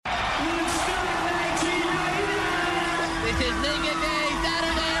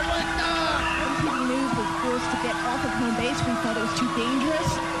felt it was too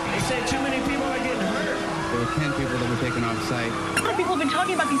dangerous. They said too many people are getting hurt. There were 10 people that were taken off site. A lot of people have been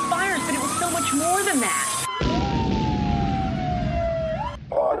talking about these fires, but it was so much more than that.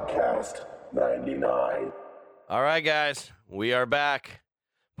 Podcast 99. All right, guys, we are back.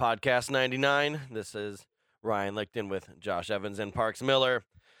 Podcast 99. This is Ryan Lichten with Josh Evans and Parks Miller.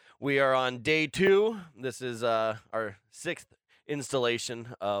 We are on day 2. This is our 6th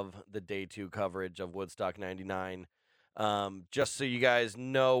installation of the day 2 coverage of Woodstock 99. Just so you guys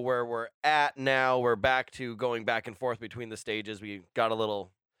know where we're at now, we're back to going back and forth between the stages. We got a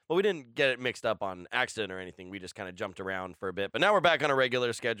little... Well, we didn't get it mixed up on accident or anything. We just kind of jumped around for a bit. But now we're back on a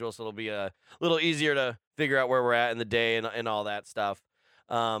regular schedule, so it'll be a little easier to figure out where we're at in the day and all that stuff.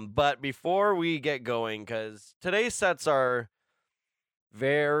 But before we get going, because today's sets are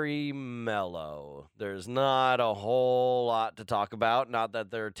very mellow. There's not a whole lot to talk about. Not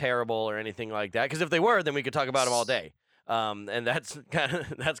that they're terrible or anything like that. Because if they were, then we could talk about them all day. And that's kind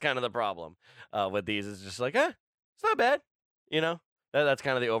of the problem with these. It's just like, it's not bad, you know. That's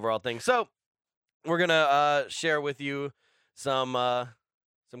kind of the overall thing. So we're gonna share with you some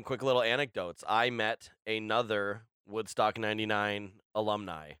quick little anecdotes. I met another Woodstock 99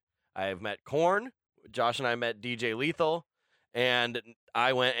 alumni. I have met Korn. Josh and I met DJ Lethal, and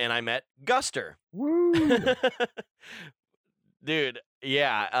I went and I met Guster. Woo! Dude,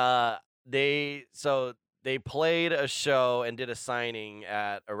 yeah. They played a show and did a signing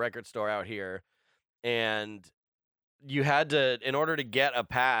at a record store out here, and you had to, in order to get a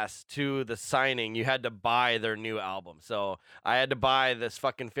pass to the signing, you had to buy their new album. So I had to buy this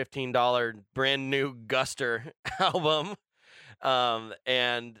fucking $15 brand new Guster album.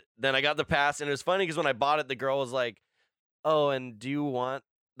 And then I got the pass, and it was funny because when I bought it, the girl was like, "Oh, and do you want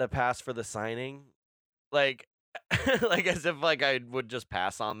the pass for the signing?" Like, like as if like I would just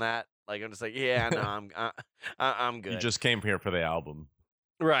pass on that. Like I'm just like, yeah, no, I'm good. You just came here for the album.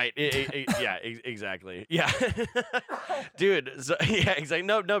 Right. Yeah, exactly. Yeah. Dude, so, yeah, exactly.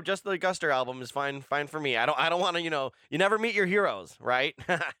 No, just the Guster album is fine for me. I don't want to, you never meet your heroes, right?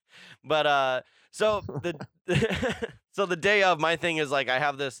 But so the day of, my thing is like I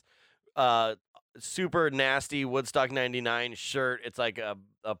have this super nasty Woodstock 99 shirt. It's like a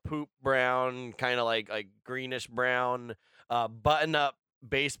poop brown, kind of like greenish brown, button up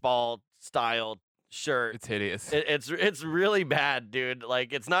baseball style shirt. It's hideous. It's really bad, dude.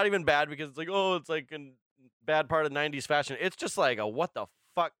 Like, it's not even bad because it's like, oh, it's like a bad part of 90s fashion. It's just like a what the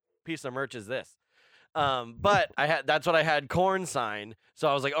fuck piece of merch is this? But that's what I had Korn sign. So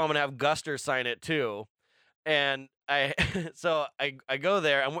I was like, oh, I'm gonna have Guster sign it too. And I go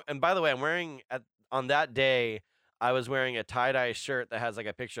there, and by the way, I'm wearing on that day I was wearing a tie-dye shirt that has like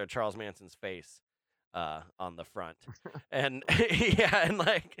a picture of Charles Manson's face on the front. And yeah,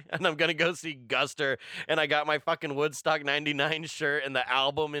 and I'm gonna go see Guster, and I got my fucking Woodstock 99 shirt and the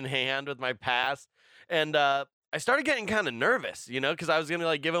album in hand with my pass, and I started getting kind of nervous, because I was gonna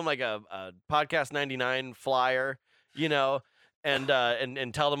like give him like a Podcast 99 flyer, and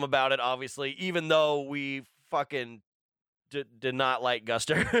tell them about it, obviously, even though we fucking did not like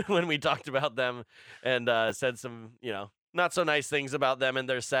Guster when we talked about them and said some, not so nice things about them and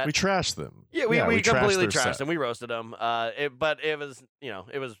their set. We trashed them. Yeah, we completely trashed set. them. We roasted them. But it was,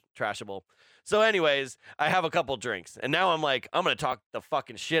 it was trashable. So anyways, I have a couple drinks, and now I'm like, I'm going to talk the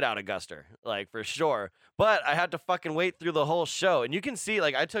fucking shit out of Guster, like, for sure. But I had to fucking wait through the whole show. And you can see,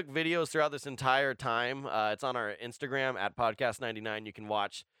 like, I took videos throughout this entire time. It's on our Instagram at Podcast99. You can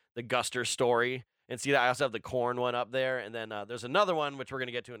watch the Guster story and see that. I also have the Korn one up there. And then there's another one, which we're going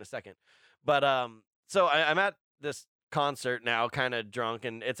to get to in a second. But so I'm at this concert now, kind of drunk,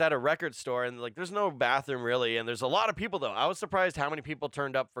 and it's at a record store, and like there's no bathroom really, and there's a lot of people though. I was surprised how many people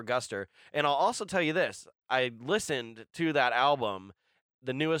turned up for Guster. And I'll also tell you this, I listened to that album,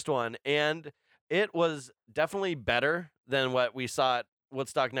 the newest one, and it was definitely better than what we saw at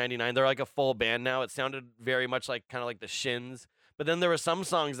Woodstock 99. They're like a full band now. It sounded very much like kind of like the Shins, but then there were some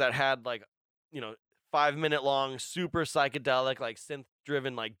songs that had like 5-minute long, super psychedelic, like synth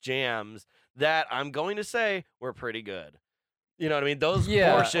driven like jams that I'm going to say were pretty good. You know what I mean? Those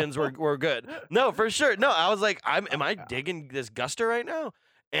portions were good. No, for sure. No, I was like, am I digging this Guster right now?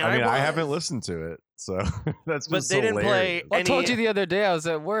 And I haven't listened to it, so that's but just they didn't hilarious. play. Well, I told you the other day I was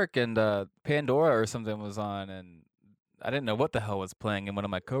at work and Pandora or something was on, and I didn't know what the hell was playing, and one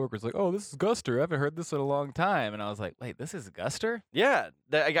of my coworkers was like, "Oh, this is Guster. I haven't heard this in a long time." And I was like, "Wait, this is Guster?" Yeah,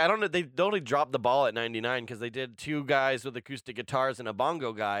 I don't know. They totally dropped the ball at 99 because they did 2 guys with acoustic guitars and a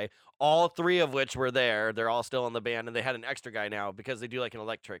bongo guy, all 3 of which were there. They're all still in the band, and they had an extra guy now because they do like an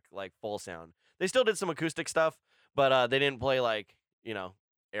electric, like full sound. They still did some acoustic stuff, but they didn't play like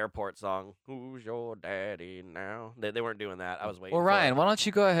airport song. Who's your daddy now? They weren't doing that. I was waiting. Well, for Ryan, it. why don't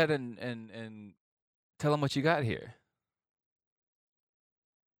you go ahead and tell them what you got here?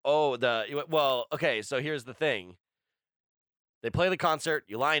 Oh, well, okay. So here's the thing. They play the concert,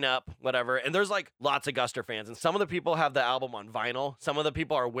 you line up, whatever, and there's like lots of Guster fans, and some of the people have the album on vinyl. Some of the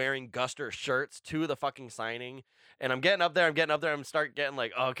people are wearing Guster shirts to the fucking signing, and I'm getting up there, I'm start getting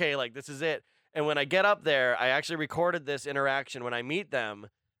like, okay, like this is it. And when I get up there, I actually recorded this interaction. When I meet them,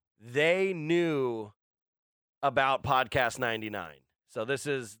 they knew about Podcast 99. So this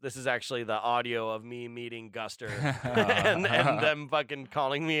is actually the audio of me meeting Guster and them fucking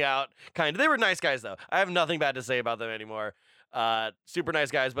calling me out. Kind of. They were nice guys though. I have nothing bad to say about them anymore. Super nice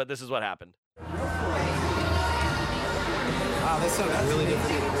guys, but this is what happened. Wow, this sounds really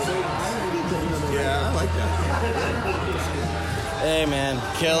different. Yeah, I like that. Hey man,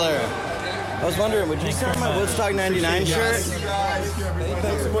 killer. I was wondering, would you sign my Woodstock 99 shirt?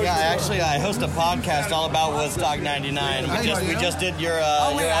 Yeah, I host a podcast all about Woodstock 99. We just did your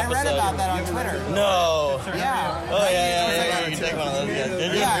Oh wait, your I episode. read about that on Twitter. No. Yeah. Oh yeah. You can take one of those guys.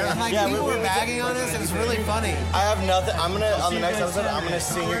 Did you? Yeah, and like people were bagging on us. It was really funny. I have nothing. On the next episode, I'm gonna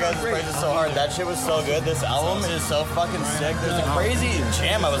sing your guys' praises so hard. That shit was so good. This album is so fucking sick. There's a crazy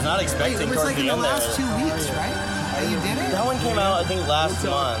jam I was not expecting It was towards like in the the end there. last 2 weeks, right? That you did it? That one came out, I think, last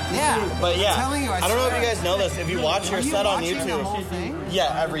month. Yeah. But yeah, I'm telling you, I don't know if swear. you guys know this. If you watch your Are you set on watching YouTube, the whole thing?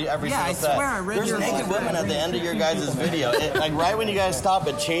 yeah, every Yeah, single I set. swear, I read There's your naked whole women thing. at the end of your guys' video. Like right when you guys stop,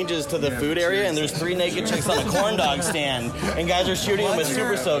 it changes to the food area, and there's 3 naked chicks on a corn dog stand, and guys are shooting them with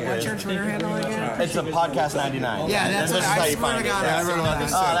Super What's Soakers. your Twitter handle again? It's a podcast 99. Yeah, that's this what is how I you swear find to God. it. I read about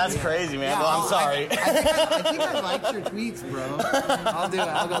this. Oh, that's crazy, man. Yeah, well, I'm sorry. I think I liked your tweets, bro. I'll do it.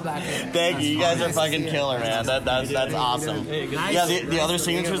 I'll go back in. Thank you. You guys are Nice to fucking see it. killer, man. That's awesome. Yeah, the other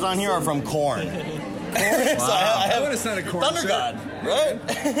signatures on here are from Korn. So I have What is that, a Korn Thunder shirt? God, right?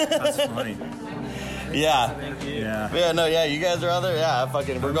 That's funny. Yeah. Yeah. Yeah, you guys are out there. Yeah,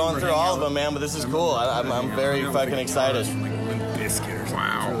 we're going through all of them, man, but this is cool. I'm very fucking excited.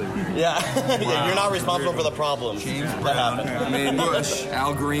 Wow. Yeah. Yeah, you're not responsible for the problems that happened. I mean, Bush,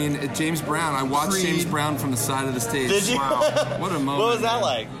 Al Green, James Brown. I watched James Brown from the side of the stage. Did you? Wow. What a moment. What was that man.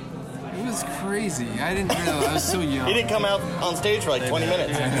 like? It was crazy. I didn't realize. I was so young. He didn't come out on stage for like 20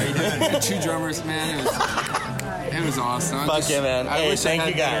 minutes. Yeah, 2 drummers, man. It was awesome. Fuck yeah, man. I Hey, wish thank I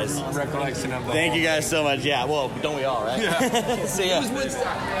had you guys. better recollection of the Thank whole you guys so much. Yeah, well, don't we all, right? Yeah. See ya.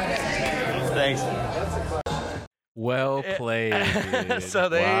 Thanks. Well played. dude. So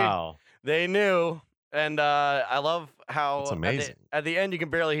Wow. they knew, and I love how That's amazing. At the end you can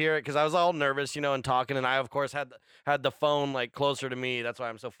barely hear it because I was all nervous, and talking, and I of course had the phone like closer to me. That's why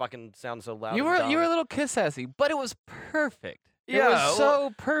I'm so fucking sound so loud. you and were dumb. a little kiss assy, but it was perfect. It Yeah, was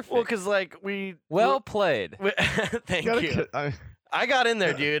so perfect. Well, because like we well played. thank Gotta you. ki- I- I got in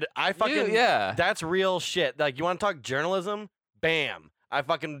there, dude. I fucking yeah. That's real shit. Like you want to talk journalism? Bam! I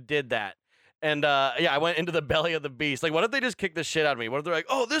fucking did that. And I went into the belly of the beast. Like, what if they just kick the shit out of me? What if they're like,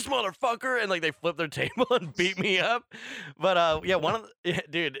 "Oh, this motherfucker," and like they flip their table and beat me up? But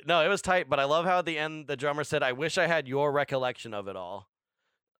dude, no, it was tight. But I love how at the end the drummer said, "I wish I had your recollection of it all."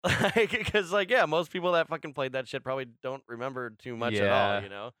 Like, because most people that fucking played that shit probably don't remember too much at all.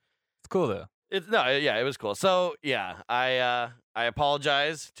 Yeah. It's cool though. It was cool. So I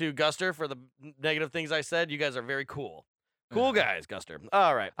apologize to Guster for the negative things I said. You guys are very cool. Cool guys, Guster.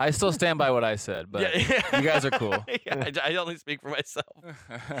 All right. I still stand by what I said, but you guys are cool. Yeah, I only speak for myself.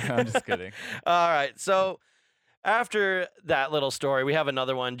 I'm just kidding. All right. So after that little story, we have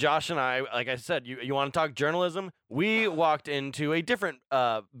another one. Josh and I, like I said, you want to talk journalism? We walked into a different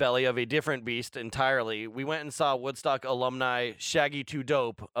belly of a different beast entirely. We went and saw Woodstock alumni Shaggy 2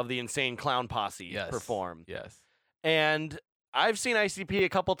 Dope of the Insane Clown Posse perform. Yes. And I've seen ICP a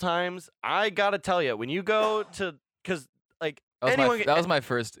couple times. I got to tell you, when you go to, because like That was my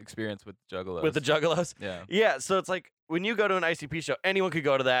first experience with Juggalos. with the Juggalos. Yeah. Yeah, so it's like when you go to an ICP show, anyone could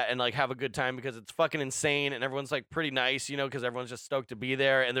go to that and like have a good time because it's fucking insane and everyone's like pretty nice, because everyone's just stoked to be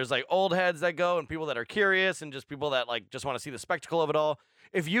there. And there's like old heads that go and people that are curious and just people that like just want to see the spectacle of it all.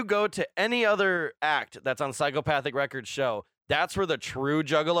 If you go to any other act that's on Psychopathic Records show, that's where the true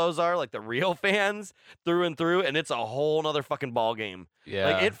Juggalos are, like the real fans through and through, and it's a whole nother fucking ball game. Yeah.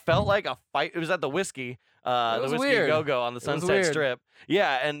 Like it felt like a fight. It was at the Whiskey, the was Whiskey weird. Go-Go on the It was Sunset weird. Strip.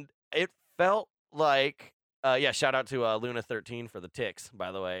 Yeah, and it felt like, shout out to Luna 13 for the Ticks,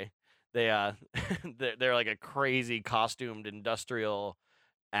 by the way. They they're like a crazy costumed industrial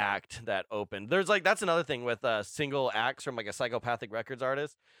act that opened. There's like that's another thing with single acts from like a Psychopathic Records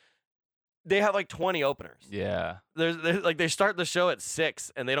artist. They have like 20 openers. Yeah. There's like they start the show at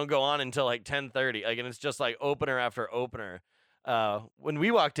 6 and they don't go on until like 10:30. Like, and it's just like opener after opener. when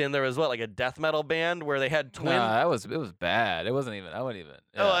we walked in, there was like a death metal band where they had twin. Nah, it was bad. It wasn't even. I wouldn't even.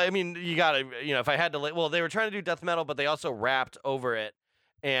 Yeah. Oh, I mean, you gotta, if I had to, well, they were trying to do death metal, but they also rapped over it,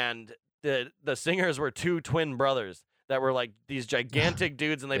 and the singers were two twin brothers that were like these gigantic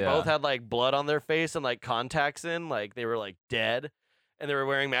dudes, and they both had like blood on their face and like contacts in, like they were like dead, and they were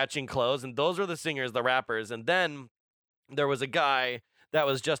wearing matching clothes, and those were the singers, the rappers, and then there was a guy that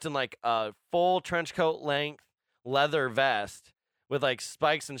was just in like a full trench coat length leather vest with like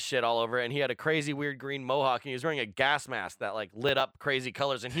spikes and shit all over it, and he had a crazy weird green mohawk, and he was wearing a gas mask that like lit up crazy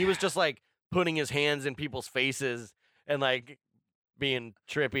colors, and he was just like putting his hands in people's faces and like being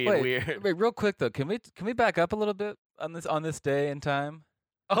trippy and weird. Wait, real quick though, can we back up a little bit on this day and time?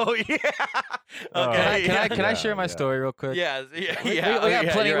 Oh yeah. Okay. Can I share my story real quick? Yeah. We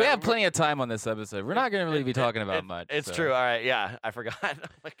have plenty of time on this episode. We're not going to really be talking about much. It's true. All right. Yeah, I forgot. Oh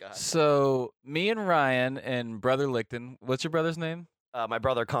my god. So me and Ryan and brother Licton. What's your brother's name? My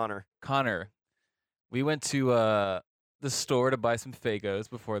brother Connor. Connor. We went to the store to buy some Fagos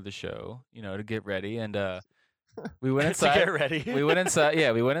before the show. To get ready, and we went inside. To get ready. We went inside.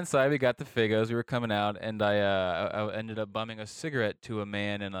 Yeah, we went inside. We got the Fagos. We were coming out, and I ended up bumming a cigarette to a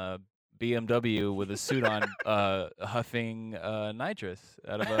man in a BMW with a suit on, huffing nitrous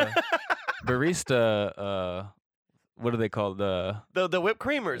out of a barista. What do they call the whipped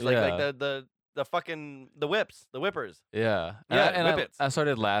creamers? Like the fucking the whippers. Yeah. Yeah. Whippets. I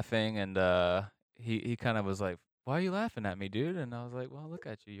started laughing, and he kind of was like, "Why are you laughing at me, dude?" And I was like, "Well, look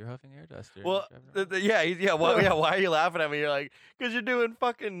at you. You're huffing air duster." Well, why are you laughing at me? You're like, "'Cause you're doing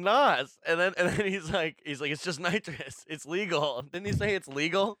fucking NOS." And then he's like, "It's just nitrous. It's legal." Didn't he say it's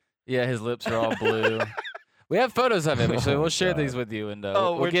legal? Yeah, his lips are all blue. We have photos of him, so we'll share these with you, and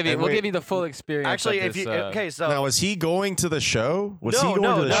we'll give you the full experience. Actually, of this, so now, was he going to the show? Was he going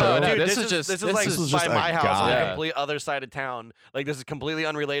to the no, show? Dude, this is by my house on the complete other side of town. Like, this is completely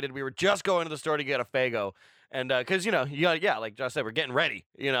unrelated. We were just going to the store to get a Faygo. And because like Josh said, we're getting ready.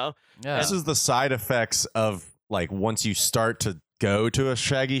 Yeah. This is the side effects of like once you start to go to a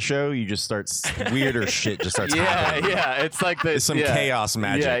Shaggy show, you just start weirder shit just starts happening. Yeah, it's like it's some chaos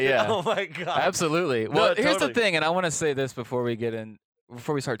magic. Yeah. Oh my god, absolutely. Well, here's the thing, and I want to say this before we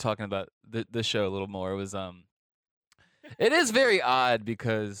start talking about the show a little more. It was it is very odd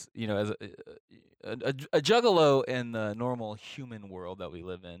because as a juggalo in the normal human world that we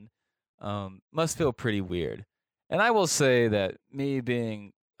live in. Must feel pretty weird. And I will say that me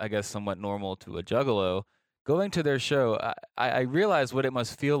being, I guess, somewhat normal to a juggalo, going to their show, I realized what it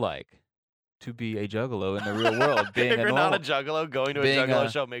must feel like to be a juggalo in the real world. Being if you're not a juggalo, going to a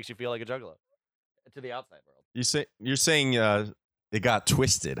juggalo show makes you feel like a juggalo to the outside world. You're saying it got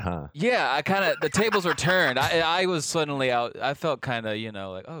twisted, huh? Yeah, I kind of the tables were turned. I was suddenly out. I felt kind of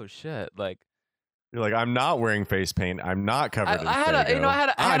like, oh shit, like. You're like, I'm not wearing face paint. I'm not covered in I had a band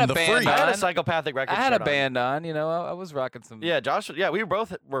on. I had a Psychopathic Records. I had a band on. I was rocking some. Yeah, Josh. Yeah, we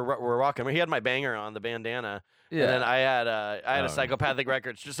both were rocking. He had my banger on, the bandana. Yeah. And then I had a Psychopathic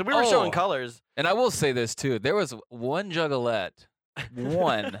Records. So we were showing colors. And I will say this too. There was one juggalette.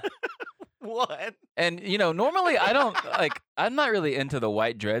 One. What? And normally I don't I'm not really into the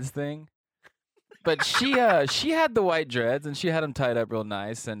white dreads thing. But she had the white dreads, and she had them tied up real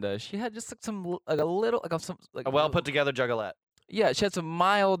nice, and she had just a well put together juggalette. Yeah, she had some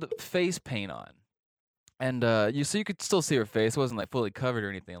mild face paint on, and you could still see her face. It wasn't like fully covered or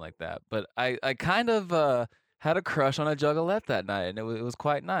anything like that. But I kind of had a crush on a juggalette that night, and it was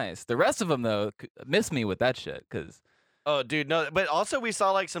quite nice. The rest of them though missed me with that shit because. Oh, dude, no. But also we saw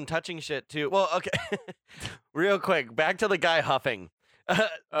like some touching shit too. Well, okay, real quick, back to the guy huffing.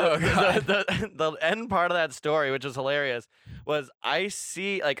 The end part of that story, which was hilarious, was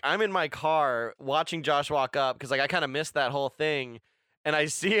I'm in my car watching Josh walk up because I kind of missed that whole thing, and I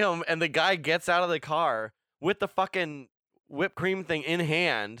see him, and the guy gets out of the car with the fucking whipped cream thing in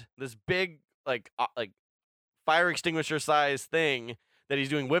hand, this big like fire extinguisher size thing that he's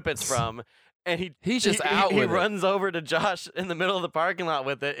doing whippets from. And he's just out with it. He runs over to Josh in the middle of the parking lot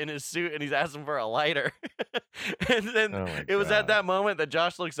with it in his suit, and he's asking for a lighter. And then it was at that moment that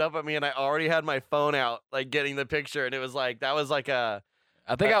Josh looks up at me, and I already had my phone out, like getting the picture, and it was like I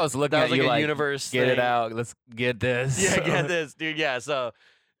think I was looking at you like universe get thing. It out. Let's get this. Yeah, get this, dude. Yeah. So,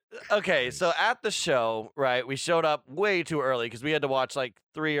 okay. So at the show, right, we showed up way too early because we had to watch like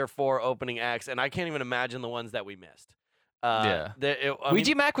 3 or 4 opening acts, and I can't even imagine the ones that we missed.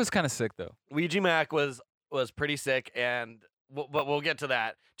 Ouija Mac was kind of sick though. Ouija Mac was pretty sick, but we'll get to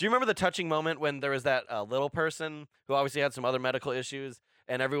that. Do you remember the touching moment when there was that little person who obviously had some other medical issues,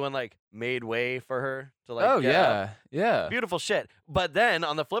 and everyone like made way for her to like? Yeah, beautiful shit. But then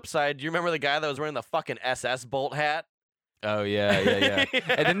on the flip side, do you remember the guy that was wearing the fucking SS Bolt hat? Oh yeah.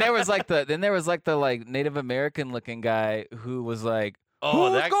 And then there was like the like Native American looking guy who was like,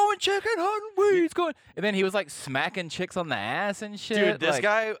 Oh, who's going chicken hunting? Who's going? And then he was like smacking chicks on the ass and shit. Dude, this like,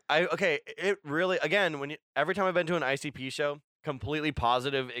 guy, it really, again, every time I've been to an ICP show, completely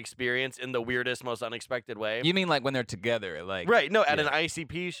positive experience in the weirdest, most unexpected way. You mean like when they're together, like Right? No, at an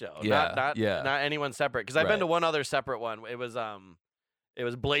ICP show, not anyone separate. Because I've been to one other separate one. It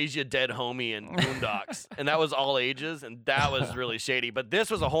was Blaze Ya Dead Homie and Boondocks, and that was all ages, and that was really shady. But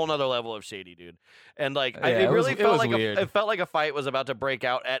this was a whole nother level of shady, dude. And like, it really felt like it felt like a fight was about to break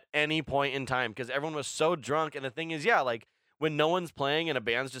out at any point in time because everyone was so drunk. And the thing is, like when no one's playing and a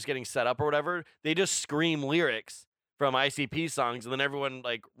band's just getting set up or whatever, they just scream lyrics from ICP songs, and then everyone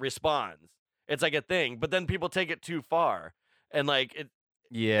like responds. It's like a thing, but then people take it too far, and like it.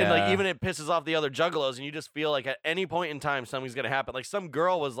 Yeah. And like even it pisses off the other juggalos, and you just feel like at any point in time something's gonna happen. Like some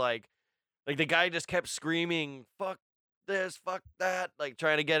girl was like the guy just kept screaming, "Fuck this, fuck that," like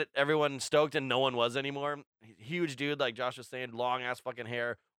trying to get everyone stoked, and no one was anymore. Huge dude, like Josh was saying, long ass fucking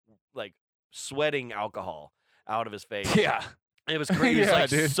hair, like sweating alcohol out of his face. Yeah. It was crazy. He was like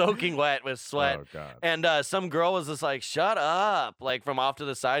soaking wet with sweat. Oh, God. And some girl was just like, "Shut up," like from off to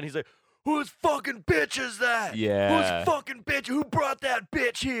the side. And he's like, "Whose fucking bitch is that? Yeah. Whose fucking bitch? Who brought that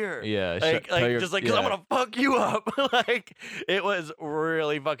bitch here?" Yeah. Just like, 'cause I'm gonna fuck you up. Like, it was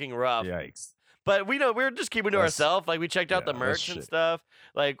really fucking rough. Yikes. But we were just keeping to ourselves. Like, we checked out the merch and stuff.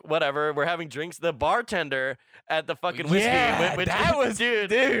 Like, whatever. We're having drinks. The bartender at the fucking whiskey. That was,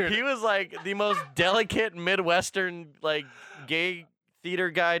 dude. He was like the most delicate Midwestern, like, gay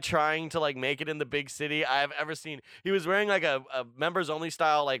theater guy trying to like make it in the big city I've ever seen. He was wearing like a members only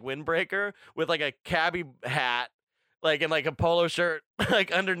style like windbreaker with like a cabbie hat, like, and like a polo shirt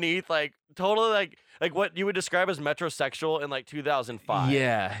like underneath, like totally like what you would describe as metrosexual in like 2005.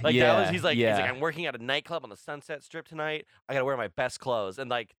 Yeah. Like yeah, that was he's like yeah. I'm working at a nightclub on the Sunset Strip tonight. I gotta wear my best clothes,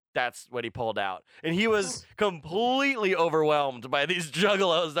 and like that's what he pulled out. And he was completely overwhelmed by these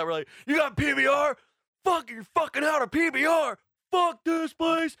juggalos that were like, "You got PBR? Fucking out of PBR. Fuck this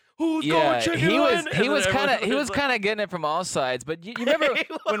place. Who's going chicken he was like, kind of getting it from all sides. But you remember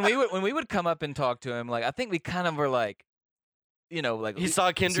when we would come up and talk to him, like I think we kind of were like, you know, like he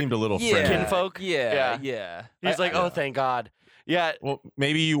saw kindred, seemed a little friendly. kinfolk. Yeah. He's like, "Oh, thank God." Yeah. Well,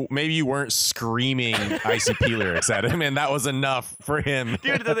 maybe you weren't screaming ICP lyrics at him, and that was enough for him.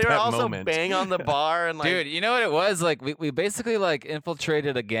 Dude, they were also bang on the bar and like. Dude, you know what it was? Like we basically like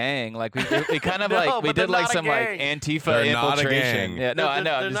infiltrated a gang. Like we kind of No, like we but they're did like not a some like gang. Antifa They're infiltration. not a gang. Yeah, no, I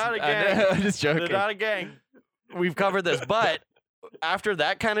know. They're not a gang. I know, I'm just joking. They're not a gang. We've covered this, but after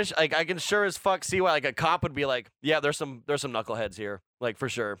that kind of like I can sure as fuck see why like a cop would be like, "Yeah, there's some knuckleheads here, like for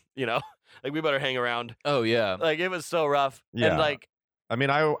sure, you know, like we better hang around." Oh yeah. Like it was so rough. Yeah. And like I mean,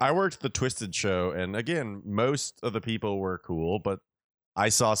 I worked the Twisted show, and again, most of the people were cool, but I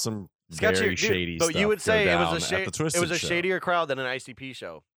saw some very shady stuff. But you would say it was a show. shadier crowd than an ICP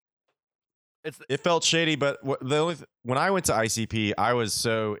show. It felt shady, but when I went to ICP, I was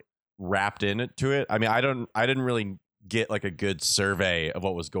so wrapped into it. I mean, I didn't really get like a good survey of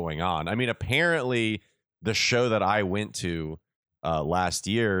what was going on. I mean, apparently the show that I went to last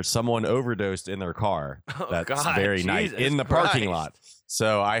year, someone overdosed in their car. That's very nice in the parking lot.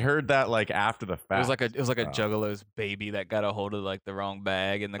 So I heard that like after the fact. It was like a juggalo's baby that got a hold of like the wrong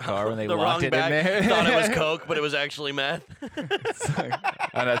bag in the car when they the locked wrong it bag, in there. Thought it was coke, but it was actually meth.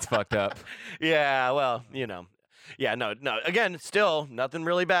 Oh, that's fucked up. Yeah, well, you know. Yeah, no. Again, still nothing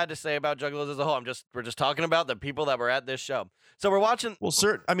really bad to say about juggalos as a whole. We're just talking about the people that were at this show. So we're watching. Well,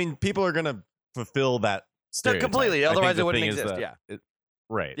 I mean, people are gonna fulfill that stereotype. Completely. Otherwise, it wouldn't exist. Yeah.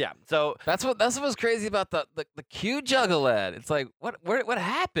 Right. Yeah. So that's what was crazy about the cute juggalad. It's like what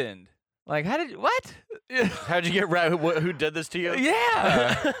happened? Like what? How'd you get right? Who did this to you?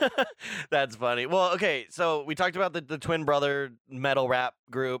 Yeah. That's funny. Well, okay. So we talked about the twin brother metal rap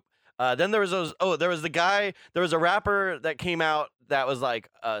group. Then there was there was a rapper that came out that was like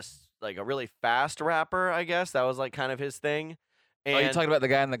a really fast rapper, I guess. That was like kind of his thing. And you talking about the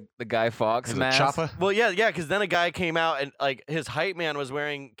guy in the Guy Fawkes mask? Choppa? Well, yeah, because then a guy came out and like his hype man was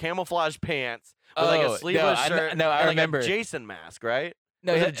wearing camouflage pants with like a sleeveless shirt. I and, remember. Like a Jason mask, right?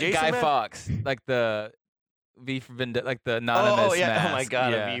 No, was it Jason Guy mask? Fawkes, like the V for Vendetta, like the anonymous Oh yeah! mask. Oh my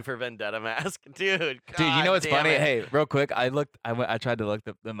god, yeah. a V for Vendetta mask, dude. Dude, you know what's damn funny? it. Hey, real quick, I tried to look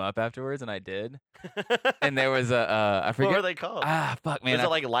them up afterwards, and I did. And there was I forget. What were they called? Fuck, man. Was it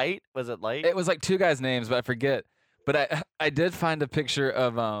like Light? Was it Light? It was like two guys' names, but I forget. But I did find a picture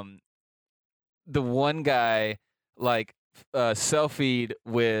of the one guy like selfied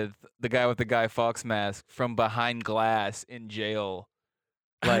with the guy with the Guy Fawkes mask from behind glass in jail.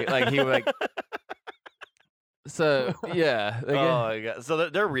 Like he like So yeah. Oh my god! So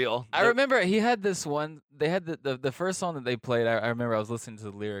they're real. I remember he had this one. They had the first song that they played. I remember I was listening to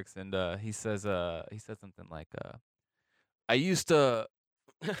the lyrics, and he said something like, "I used to."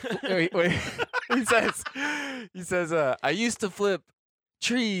 wait. he says, "I used to flip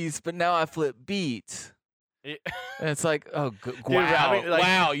trees, but now I flip beats." Yeah. And it's like, oh, Dude, I mean, like,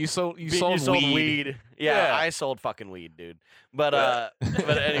 wow! You sold weed. Yeah, I sold fucking weed, dude. But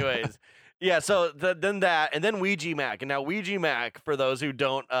anyways. Yeah, so then that, and then Ouija Mac. And now Ouija Mac, for those who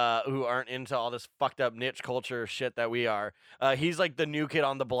who aren't into all this fucked up niche culture shit that we are, he's like the new kid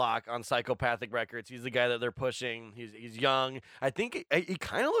on the block on Psychopathic Records. He's the guy that they're pushing. He's young. I think he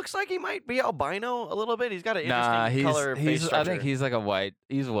kind of looks like he might be albino a little bit. He's got an interesting color face structure. I think he's like a white.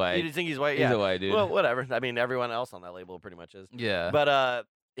 He's white. You think he's white? He's Yeah. a white dude. Well, whatever. I mean, everyone else on that label pretty much is. Yeah. But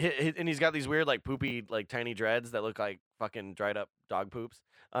and he's got these weird like poopy like tiny dreads that look like fucking dried up dog poops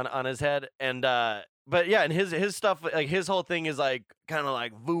on his head. And but yeah, and his stuff, like his whole thing is like kind of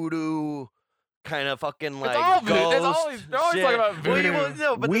like voodoo, kind of fucking like it's all voodoo. ghost They're always talking about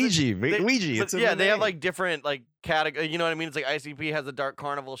voodoo. Ouija. They have like different like category. You know what I mean? It's like ICP has a Dark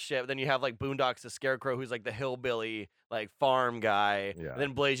Carnival shit. Then you have like Boondocks, the Scarecrow, who's like the hillbilly like farm guy. Yeah. And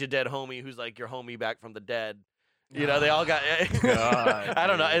then Blaze Your Dead Homie, who's like your homie back from the dead. You know, they all got. God, I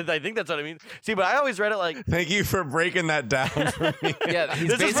don't know. I think that's what I mean. See, but I always read it like. Thank you for breaking that down for me. Yeah, he's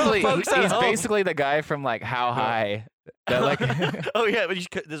This is for the folks at home. basically the guy from like How High. That like Oh yeah, but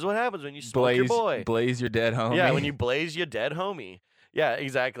this is what happens when you smoke your boy. Blaze your dead homie. Yeah, when you blaze your dead homie. Yeah,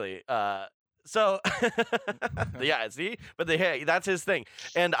 exactly. So yeah, see, but hey, that's his thing.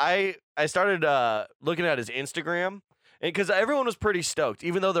 And I started looking at his Instagram, and because everyone was pretty stoked,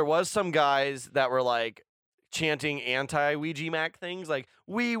 even though there was some guys that were like chanting anti-Ouija Mac things like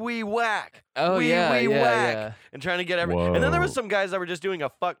wee whack. Oh wee, yeah, wee, yeah, whack, yeah. and trying to get every. And then there was some guys that were just doing a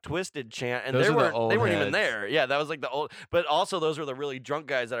fuck twisted chant, and Those they are the weren't old even heads. there. Yeah, that was like the old. But also those were the really drunk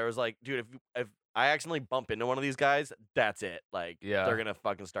guys that I was like, dude, if I accidentally bump into one of these guys, that's it. Like, Yeah. they're gonna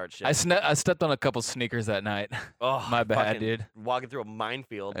fucking start shit. I stepped on a couple sneakers that night. Oh, My bad, fucking dude. Walking through a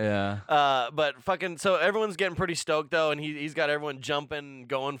minefield. Yeah. But fucking, so everyone's getting pretty stoked though, and he's got everyone jumping,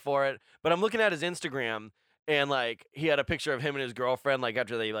 going for it. But I'm looking at his Instagram, and like he had a picture of him and his girlfriend, like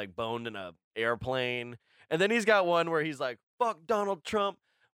after they like boned in a airplane, and then he's got one where he's like, "Fuck Donald Trump."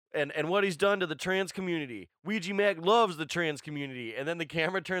 And what he's done to the trans community. Ouija Mac loves the trans community. And then the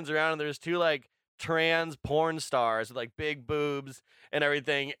camera turns around and there's two like trans porn stars with like big boobs and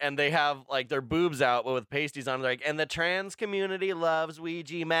everything, and they have like their boobs out but with pasties on. They're like, and the trans community loves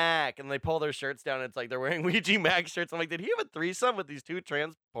Ouija Mac, and they pull their shirts down and it's like they're wearing Ouija Mac shirts. I'm like, did he have a threesome with these two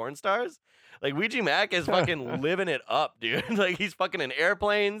trans porn stars? Like, Ouija Mac is fucking living it up, dude. Like, he's fucking in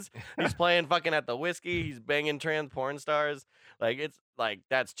airplanes, he's playing fucking at the whiskey, he's banging trans porn stars. Like, it's like,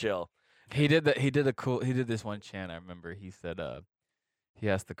 that's chill. He did this one chant. I remember he said, he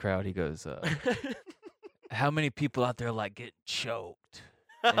asked the crowd, he goes, how many people out there like getting choked?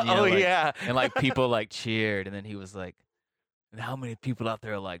 And, you know, Oh like- yeah. And like people like cheered, and then he was like, and how many people out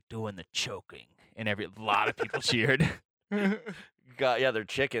there are like doing the choking? And a lot of people cheered. God, yeah, they're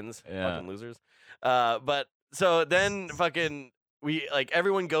chickens, Yeah. fucking losers. But so then fucking we like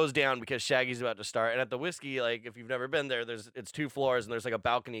everyone goes down because Shaggy's about to start, and at the whiskey, like if you've never been there, it's 2 floors and there's like a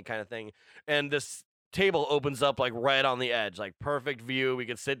balcony kind of thing, and this table opens up like right on the edge, like perfect view. We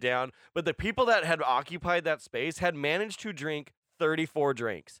could sit down, but the people that had occupied that space had managed to drink 34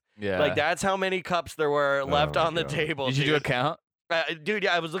 drinks. Yeah. Like that's how many cups there were left my on the God. table. Did you do a count? Dude,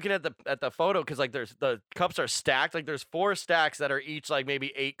 yeah, I was looking at the photo because like there's the cups are stacked. Like there's 4 stacks that are each like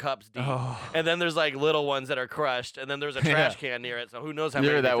maybe 8 cups deep, Oh. and then there's like little ones that are crushed, and then there's a trash can near it. So who knows how You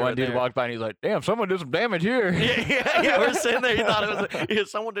many? remember they that threw one in dude there. walked by and he's like, damn, someone did some damage here. Yeah, we're sitting there. He thought it was yeah,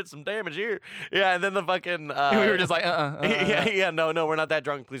 someone did some damage here. Yeah, and then the fucking we were just like, yeah, no, we're not that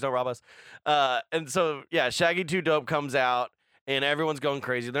drunk. Please don't rob us. And so yeah, Shaggy 2 Dope comes out. And everyone's going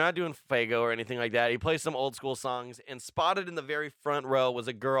crazy. They're not doing Fago or anything like that. He plays some old school songs. And spotted in the very front row was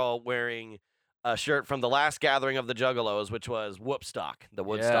a girl wearing a shirt from the last gathering of the Juggalos, which was Whoopstock, the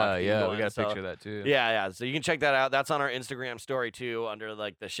Woodstock. Yeah, theme we one. got a So, picture of that too. Yeah. So you can check that out. That's on our Instagram story too, under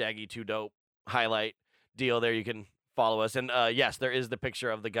like the Shaggy 2 Dope highlight deal there. You can follow us. And yes, there is the picture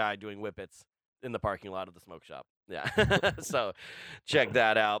of the guy doing whippets in the parking lot of the smoke shop. Yeah. So check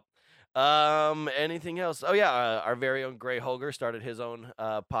that out. Anything else? Oh yeah, our very own Gray Holger started his own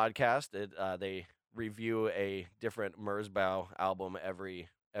podcast. They review a different Merzbow album every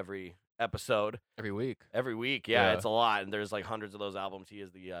episode. Every week. Every week, yeah, Yeah. it's a lot, and there's like hundreds of those albums. He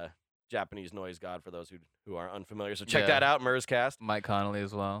is the Japanese noise god for those who are unfamiliar. So check Yeah. that out, Merzcast. Mike Connolly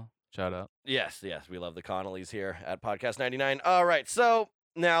as well. Shout out. Yes, we love the Connollys here at Podcast 99. All right, so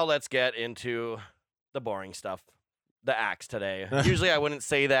now let's get into the boring stuff, the acts today. Usually I wouldn't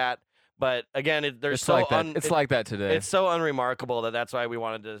say that, but again, It's like that today. It's so unremarkable that's why we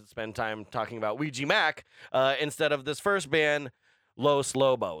wanted to spend time talking about Ouija Mac instead of this first band, Los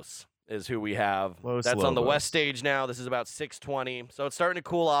Lobos. Is who we have. That's on the West Stage now. This is about 6:20, so it's starting to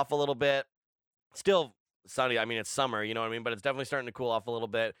cool off a little bit. Still sunny. I mean, it's summer, you know what I mean? But it's definitely starting to cool off a little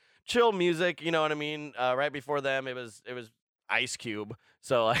bit. Chill music, you know what I mean? Right before them, it was Ice Cube.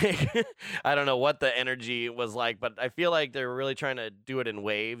 So like, I don't know what the energy was like, but I feel like they're really trying to do it in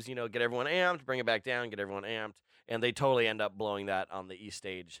waves. You know, get everyone amped, bring it back down, get everyone amped, and they totally end up blowing that on the East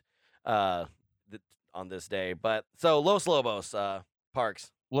Stage on this day. But so Los Lobos,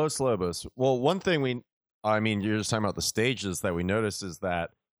 Parks. Los Lobos. Well, one thing you're just talking about the stages that we noticed is that,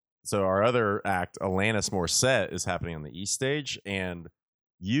 so our other act, Alanis Morissette, is happening on the East Stage, and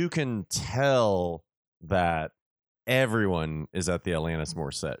you can tell that everyone is at the Alanis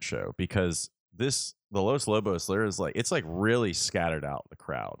Morissette show because the Los Lobos, it's like really scattered out the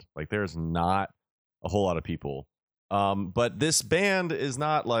crowd. Like there's not a whole lot of people. But this band is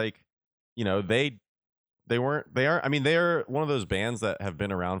not like, you know, they're one of those bands that have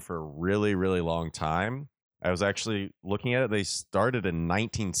been around for a really, really long time. I was actually looking at it. They started in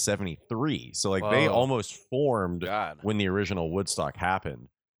 1973. So like they almost formed when the original Woodstock happened.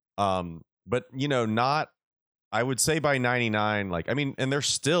 But you know, I would say by 99, and they're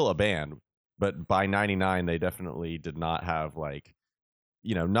still a band, but by 99, they definitely did not have like,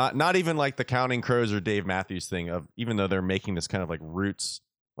 you know, not even like the Counting Crows or Dave Matthews thing of, even though they're making this kind of like roots,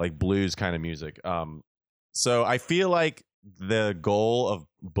 like blues kind of music. So I feel like the goal of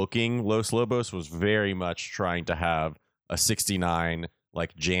booking Los Lobos was very much trying to have a 69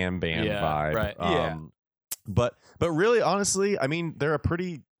 like jam band vibe. Right. But really, honestly, I mean, they're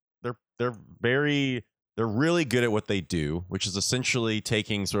really good at what they do, which is essentially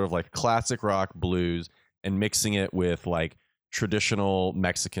taking sort of like classic rock blues and mixing it with like traditional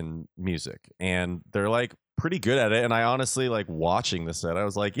Mexican music. And they're like pretty good at it. And I honestly like watching the set. I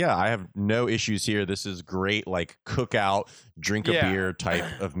was like, yeah, I have no issues here. This is great, like cookout, drink a beer type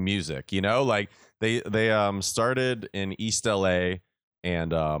of music. You know, like they started in East LA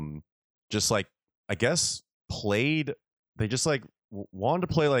and just like, I guess they just like wanted to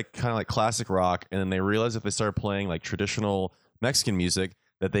play like kind of like classic rock, and then they realized if they started playing like traditional Mexican music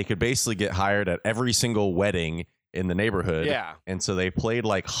that they could basically get hired at every single wedding in the neighborhood. Yeah. And so they played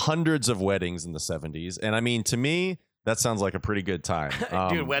like hundreds of weddings in the 70s. And I mean, to me, that sounds like a pretty good time.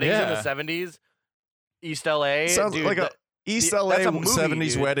 Dude, weddings in the 70s, East LA. Sounds dude, like a East LA that's a movie,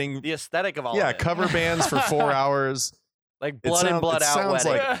 70s dude. wedding. The aesthetic of all of Yeah, it. cover bands for 4 hours. Like blood in, blood out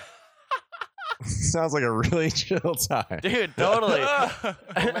wedding. Like, sounds like a really chill time. Dude, totally.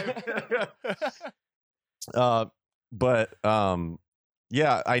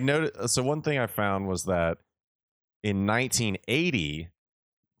 Yeah, I noticed. So one thing I found was that in 1980,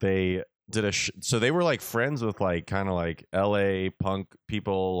 they did so they were like friends with like kind of like LA punk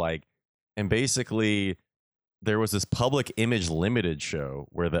people, like, and basically there was this Public Image Limited show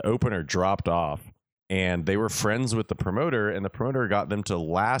where the opener dropped off, and they were friends with the promoter, and the promoter got them to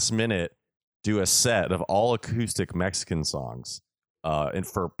last minute do a set of all acoustic Mexican songs, and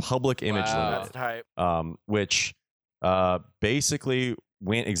for Public Image Limited, that's tight. Which basically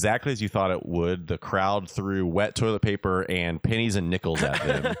went exactly as you thought it would. The crowd threw wet toilet paper and pennies and nickels at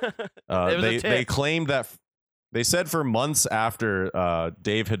them. They claimed that they said for months after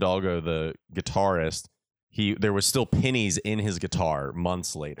Dave Hidalgo, the guitarist, there was still pennies in his guitar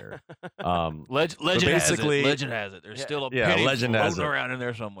months later. Legend has it. There's still a penny floating around in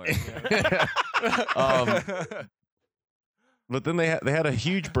there somewhere. But then they had a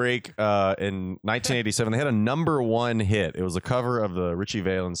huge break in 1987. They had a #1 hit. It was a cover of the Richie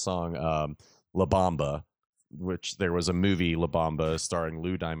Valens song La Bamba, which there was a movie La Bamba starring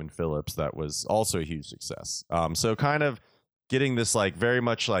Lou Diamond Phillips that was also a huge success. So kind of getting this like very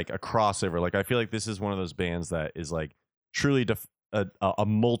much like a crossover. Like I feel like this is one of those bands that is like truly a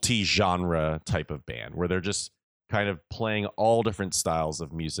multi-genre type of band where they're just kind of playing all different styles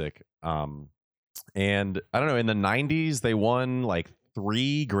of music. And I don't know, in the 90s, they won like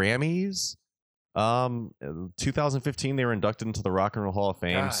 3 Grammys. 2015, they were inducted into the Rock and Roll Hall of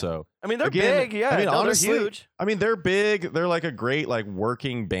Fame. God. So I mean, they're big. Yeah, I mean, honestly, they're huge. I mean, they're big. They're like a great like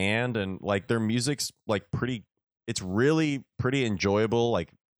working band, and like their music's like pretty. It's really pretty enjoyable,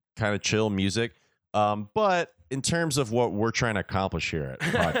 like kind of chill music. But in terms of what we're trying to accomplish here at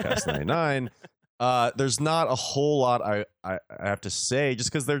Podcast 99. There's not a whole lot I have to say,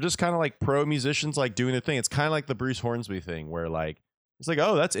 just because they're just kind of like pro musicians, like doing their thing. It's kind of like the Bruce Hornsby thing, where like it's like,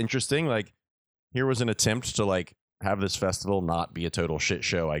 oh, that's interesting. Like here was an attempt to like have this festival not be a total shit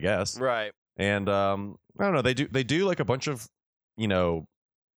show, I guess. Right. And I don't know, they do like a bunch of, you know,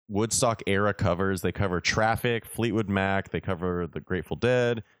 Woodstock era covers. They cover Traffic, Fleetwood Mac, they cover the Grateful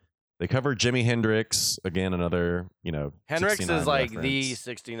Dead, they cover Jimi Hendrix, again another, you know, Hendrix 69 is like reference. the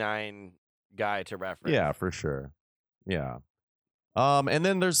 69 guy to reference. Yeah, for sure. Yeah. And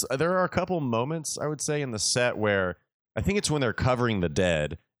then there are a couple moments, I would say, in the set where I think it's when they're covering the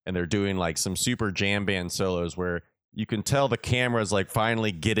Dead and they're doing like some super jam band solos where you can tell the camera's like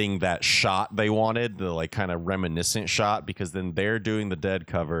finally getting that shot they wanted, the like kind of reminiscent shot, because then they're doing the Dead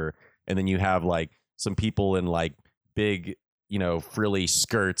cover and then you have like some people in like big, you know, frilly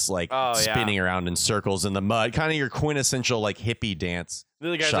skirts like spinning around in circles in the mud, kind of your quintessential like hippie dance.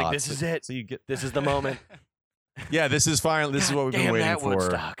 The guy's shots. like, this is it. So you get this is the moment. Yeah, this is finally. This is what we've been waiting for.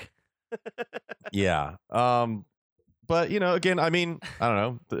 Woodstock. Yeah. But you know, again, I mean, I don't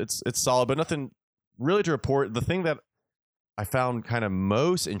know. It's solid, but nothing really to report. The thing that I found kind of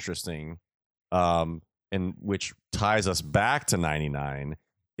most interesting, and which ties us back to '99,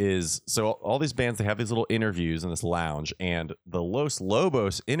 is so all these bands, they have these little interviews in this lounge, and the Los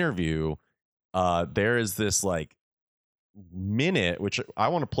Lobos interview, there is this like minute, which I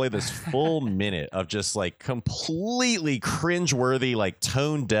want to play this full minute of just like completely cringeworthy, like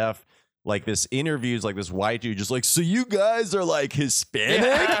tone deaf, like this interviews like this white dude just like, so you guys are like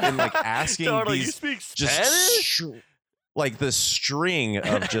Hispanic, and like asking Totally, these you speak just Spanish? like the string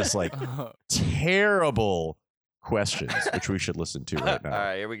of just like terrible questions, which we should listen to right now. All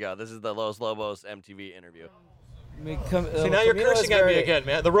right, here we go. This is the Los Lobos MTV interview. See, now you're cursing at me again,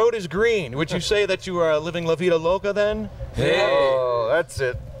 man. The road is green. Would you say that you are living La Vida Loca then? Hey. Oh, that's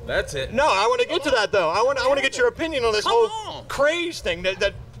it. That's it. No, I want to get to that though. I want to get your opinion on this whole craze thing.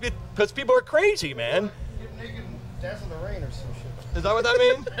 Because people are crazy, man. Dance in the rain or some shit. Is that what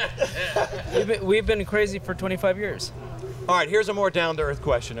that means? We've been crazy for 25 years. All right, here's a more down-to-earth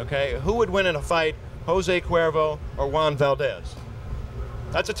question, okay? Who would win in a fight, Jose Cuervo or Juan Valdez?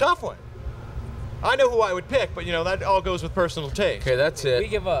 That's a tough one. I know who I would pick, but, you know, that all goes with personal taste. Okay, that's it. We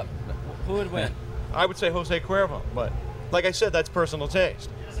give up. Who would win? I would say Jose Cuervo, but like I said, that's personal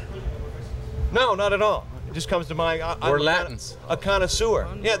taste. No, not at all. It just comes to mind. We're Latins. A connoisseur.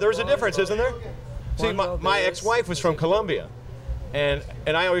 Yeah, there's a difference, isn't there? See, my ex-wife was from Colombia, and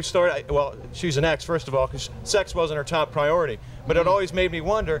I always started, well, she's an ex, first of all, because sex wasn't her top priority, but it always made me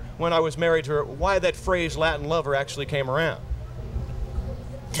wonder, when I was married to her, why that phrase Latin lover actually came around.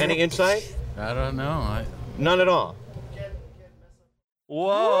 Any insight? I don't know. None at all.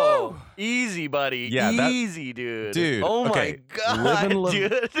 Whoa. Woo! Easy, buddy. Yeah, easy, dude. Dude, Oh okay. my God,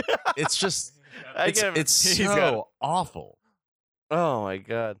 dude. It's just, He's it's got so it. awful. Oh my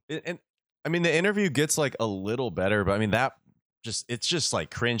God. And I mean, the interview gets like a little better, but I mean, it's just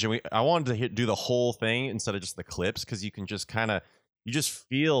like cringe. And I wanted to do the whole thing instead of just the clips, because you can just you just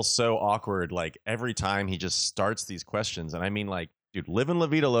feel so awkward like every time he just starts these questions. And I mean, like, dude, live in La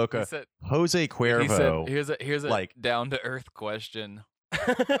Vida Loca, Jose Cuervo. He said, here's a like down to earth question.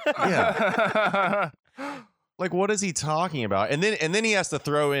 Yeah. Like, what is he talking about? And then he has to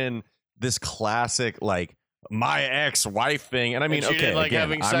throw in this classic like my ex-wife thing. And I mean, And she okay, didn't like again,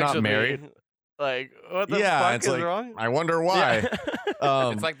 having I'm sex not with married. Me. Like, what the Yeah, fuck it's is like, wrong? I wonder why.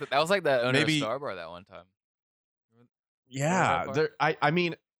 Yeah. It's like that was like that owner maybe- of Starbar that one time. Yeah, I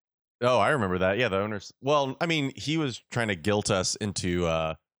mean, oh, I remember that. Yeah, the owners. Well, I mean, he was trying to guilt us into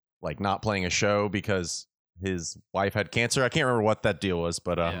like not playing a show because his wife had cancer. I can't remember what that deal was,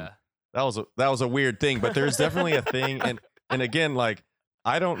 but Yeah. that was a weird thing. But there's definitely a thing, and again, like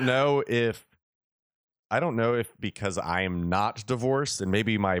I don't know if because I am not divorced, and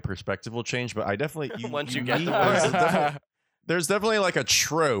maybe my perspective will change. But I definitely Once you get divorced. There's definitely like a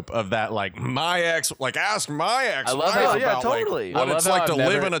trope of that, like my ex, like ask my ex. I love wife how- yeah, about, totally. Like, what I it's love like how to I've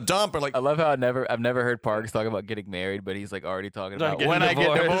live never- in a dump, or like I love how I've never heard Parks talk about getting married, but he's like already talking about Getting when I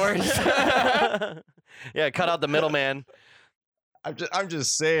get divorced. Yeah, cut out the middleman. I'm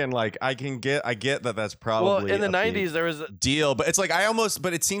just saying, like I get that that's probably Well, in the a big '90s, there was a deal, but it's like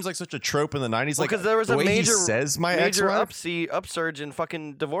but it seems like such a trope in the '90s, like because there was the a way major he says my major ex-wife. upsurge in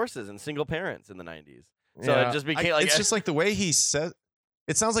fucking divorces and single parents in the '90s. So Yeah. it just became like it's just like the way he says.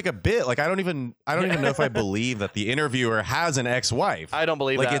 It sounds like a bit. Like I don't even know if I believe that the interviewer has an ex-wife. I don't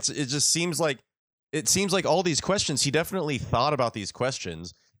believe like that. it just seems like all these questions, he definitely thought about these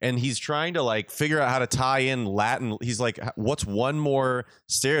questions, and he's trying to like figure out how to tie in Latin. He's like, what's one more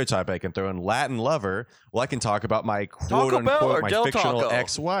stereotype I can throw in? Latin lover. Well, I can talk about my quote Taco Bell unquote or my Del fictional Taco?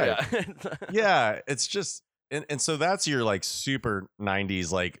 ex-wife. Yeah. Yeah, it's just And so that's your like super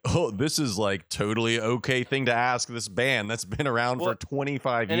 90s, like, oh, this is like totally okay thing to ask this band that's been around for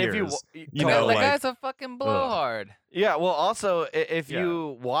 25 and years. If you know, that like, guy's a fucking blowhard. Yeah, well, also, if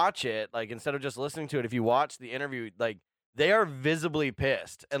you watch it, like, instead of just listening to it, if you watch the interview, like, they are visibly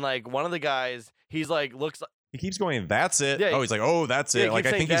pissed. And, like, one of the guys, he's, like, looks like... He keeps going, that's it. Yeah, oh, he's like, oh, that's it. Like,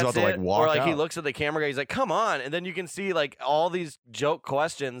 I think he's about to, like, walk Or, like, out. he looks at the camera guy, he's like, come on. And then you can see, like, all these joke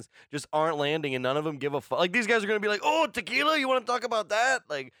questions just aren't landing, and none of them give a fuck. Like, these guys are going to be like, oh, tequila? You want to talk about that?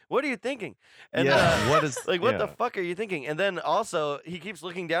 Like, what are you thinking? And, what is... like, what the fuck are you thinking? And then, also, he keeps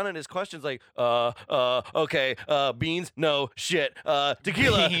looking down at his questions like, okay, beans? No, shit.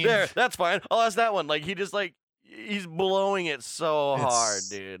 Tequila? Beans. There, that's fine. I'll ask that one. Like, he just, like, he's blowing it so hard,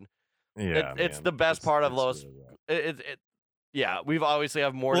 dude. Yeah, it's the best part of Los... Really Yeah, we've obviously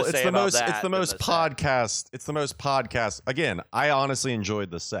have more to it's say the about most, that. It's the most podcast. It's the most podcast. Again, I honestly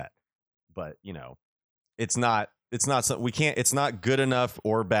enjoyed the set, but you know, it's not something we can't. It's not good enough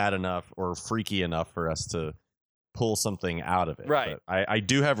or bad enough or freaky enough for us to pull something out of it. Right. But I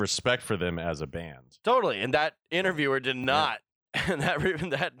do have respect for them as a band. Totally, and that interviewer did not. And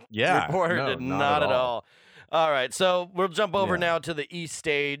that Yeah, reporter no, did not not at at all. all. All right, so we'll jump over Yeah. now to the East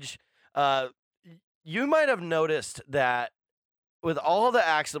stage. You might have noticed that with all the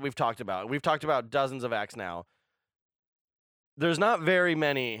acts that we've talked about dozens of acts now, there's not very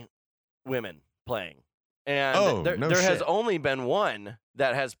many women playing. And there has only been one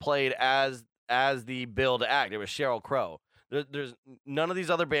that has played as the billed act. It was Sheryl Crow. There's none of these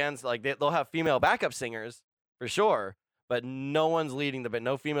other bands, like they'll have female backup singers for sure, but no one's leading the band.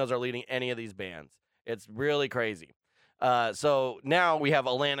 No females are leading any of these bands. It's really crazy. So now we have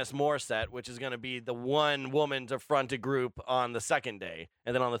Alanis Morissette, which is going to be the one woman to front a group on the second day.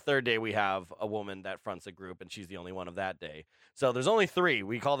 And then on the third day, we have a woman that fronts a group, and she's the only one of that day. So there's only three.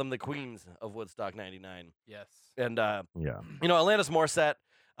 We call them the queens of Woodstock 99. Yes. And, yeah, you know, Alanis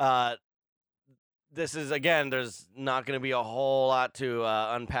Morissette, this is, again, there's not going to be a whole lot to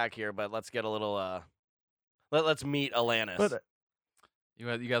unpack here, but let's get a little, let's meet Alanis. But, You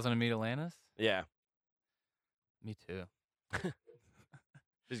guys want to meet Alanis? Yeah. Me too.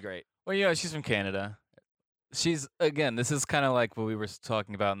 She's great. Well, you know, she's from Canada. She's, again, this is kind of like what we were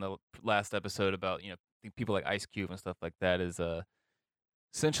talking about in the last episode about, you know, people like Ice Cube and stuff like that is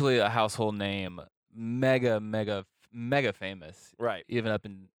essentially a household name, mega famous. Right. Even up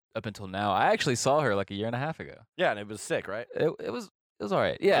until now. I actually saw her like a year and a half ago. Yeah, and it was sick, right? It was all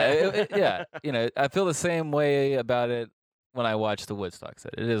right. Yeah, yeah. You know, I feel the same way about it when I watch the Woodstock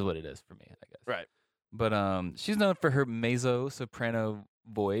set. It is what it is for me, I guess. Right. But she's known for her mezzo soprano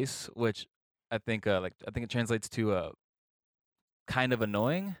voice, which I think it translates to kind of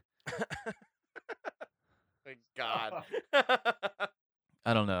annoying. Thank God.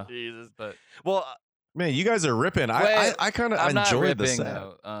 I don't know. Jesus. But well, man, you guys are ripping. I kind of enjoyed the set.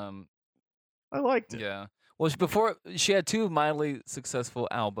 Though. I liked it. Yeah. Well, she had two mildly successful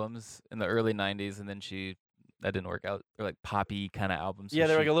albums in the early '90s, and then that didn't work out. They're like poppy kind of albums. Yeah,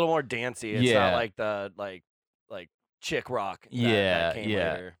 they're like a little more dancey. It's not like the like chick rock. That came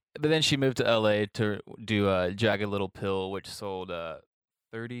later. But then she moved to LA to do Jagged Little Pill, which sold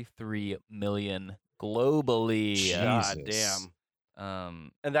 33 million globally. God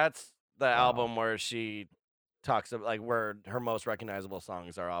damn. And that's the album where she talks about, like, where her most recognizable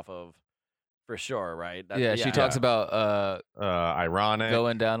songs are off of, for sure, right? She talks about Ironic,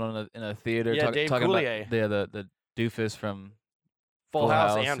 going down in a theater. Yeah, Dave talking Coulier. about the doofus from Full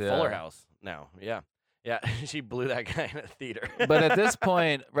House and yeah. Fuller House now. Yeah. Yeah, she blew that guy in a theater. But at this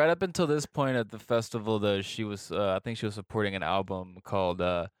point, right up until this point at the festival, though, she was, I think she was supporting an album called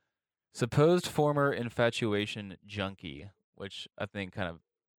Supposed Former Infatuation Junkie, which I think kind of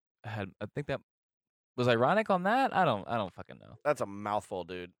I think that was Ironic on that. I don't fucking know. That's a mouthful,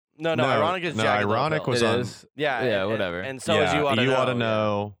 dude. No, Ironic is Jagged Little Ironic Pill. was It on. is. Yeah, yeah, whatever. And so is You Oughta Know. You Oughta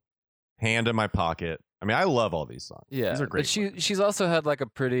Know. Hand in My Pocket. I mean, I love all these songs. Yeah, these are great. But she's also had like a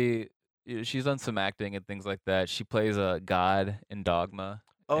pretty. She's done some acting and things like that. She plays a God in Dogma.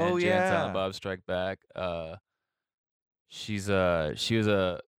 Oh, and Jay yeah. and Silent Bob Strike Back. She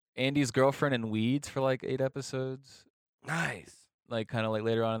was Andy's girlfriend in Weeds for like 8 episodes. Nice. Like kind of like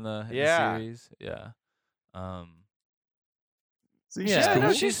later on in the series. Yeah. See, yeah,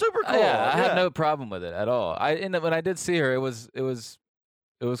 no, she's super cool. Yeah, I had no problem with it at all. When I did see her, it was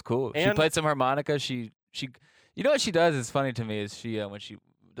cool. She And- played some harmonica. She you know what she does is funny to me is she when she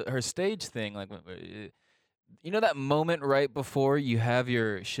her stage thing, like, you know that moment right before you have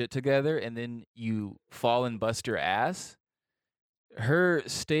your shit together and then you fall and bust your ass? her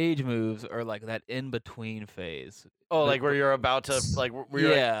stage moves are like that in between phase. Oh, like where you're about to where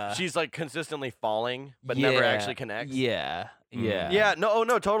you're Yeah. she's like consistently falling but never actually connects. Yeah. Yeah. Yeah. No. Oh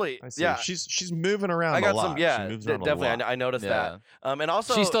no. Totally. I see. Yeah. she's moving around. I got a lot. some. Yeah. She moves around a Definitely. lot. I noticed Yeah. that. And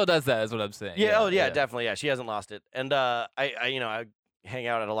also she still does that, is what I'm saying. Yeah. Oh yeah. Definitely. Yeah. She hasn't lost it. And I hang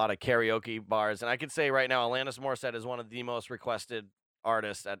out at a lot of karaoke bars, and I could say right now, Alanis Morissette is one of the most requested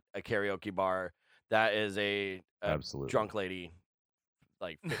artists at a karaoke bar. That is a Absolutely drunk lady,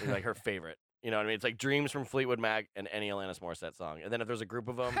 like her favorite. You know what I mean? It's like Dreams from Fleetwood Mac and any Alanis Morissette song. And then if there's a group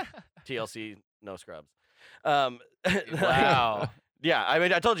of them, TLC, No Scrubs. Wow. Yeah, I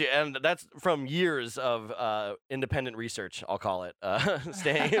mean, I told you, and that's from years of independent research, I'll call it,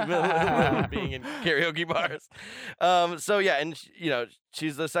 staying, being in karaoke bars. So yeah, and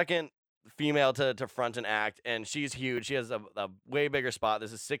she's the second female to front and act, and she's huge. She has a way bigger spot.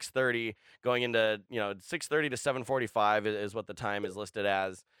 This is 6:30 going into 6:30 to 7:45 is what the time is listed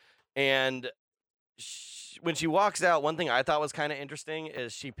as, and. When she walks out, one thing I thought was kind of interesting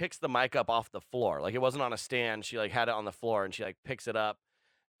is she picks the mic up off the floor. Like it wasn't on a stand. She like had it on the floor and she like picks it up.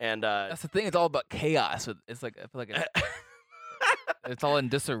 And that's the thing. It's all about chaos. It's like I feel like it's all in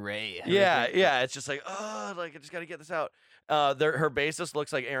disarray. Yeah. It's just like I just got to get this out. Her bassist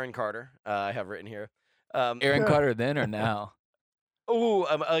looks like Aaron Carter. I have written here. Aaron Carter then or now?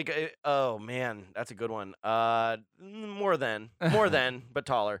 Oh man, that's a good one. More than, but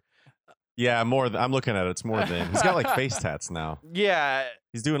taller. Yeah, I'm looking at it. It's more than. He's got like face tats now. Yeah.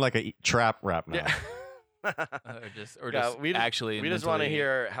 He's doing like a trap rap now. Yeah. We just want to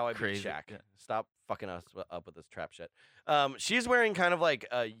hear how I beat crazy. Shaq. Yeah. Stop fucking us up with this trap shit. She's wearing kind of like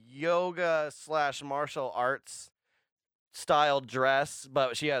a yoga / martial arts style dress,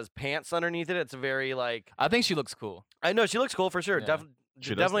 but she has pants underneath it. It's very like. I think she looks cool. I know she looks cool for sure. Yeah.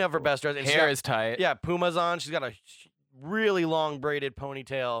 Definitely have her best dress. And hair is tight. Yeah, Puma's on. She's got a really long braided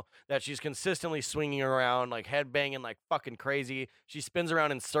ponytail that she's consistently swinging around, like head banging like fucking crazy. She spins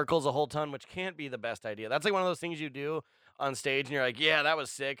around in circles a whole ton, which can't be the best idea. That's like one of those things you do on stage and you're like, yeah, that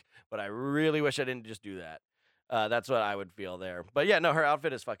was sick, but I really wish I didn't just do that. That's what I would feel there. But yeah, no, her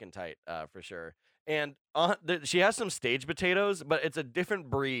outfit is fucking tight for sure. And she has some stage potatoes, but it's a different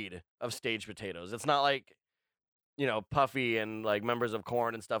breed of stage potatoes. It's not like, Puffy and like members of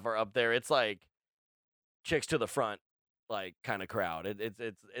Korn and stuff are up there. It's like chicks to the front. Like kind of crowd.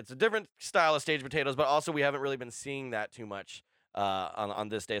 It's a different style of stage potatoes, but also we haven't really been seeing that too much on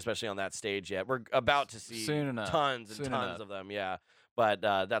this day, especially on that stage yet. We're about to see tons and tons of them, yeah. But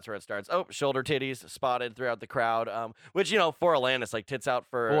that's where it starts. Oh, shoulder titties spotted throughout the crowd, which for Alanis, like tits out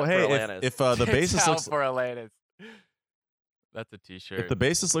for Alanis. If the bassist looks for Alanis, that's a T-shirt. If the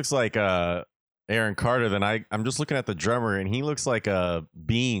bassist looks like Aaron Carter, then I'm just looking at the drummer and he looks like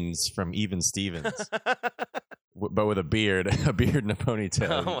Beans from Even Stevens. But with a beard and a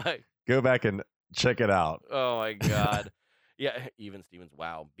ponytail. Oh my. Go back and check it out. Oh my God. Yeah, Even Stevens.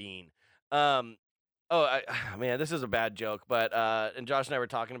 Wow, Bean. Man, this is a bad joke, but and Josh and I were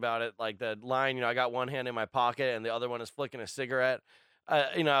talking about it, like the line, I got one hand in my pocket and the other one is flicking a cigarette.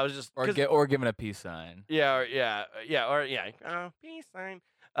 I was just or giving a peace sign. Peace sign.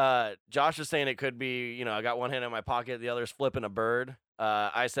 Josh was saying it could be, I got one hand in my pocket, the other's flipping a bird.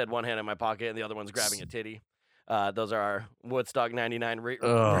 I said one hand in my pocket and the other one's grabbing a titty. Those are our Woodstock 99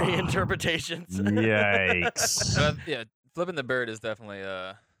 reinterpretations. Yikes. Yeah, flipping the bird is definitely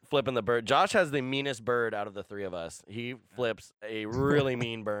flipping the bird. Josh has the meanest bird out of the three of us. He flips a really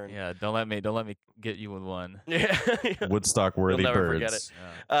mean bird. Yeah, don't let me get you with one. Yeah. Woodstock worthy You'll never birds. Forget it.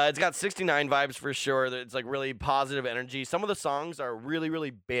 Yeah. It's got 69 vibes for sure. It's like really positive energy. Some of the songs are really,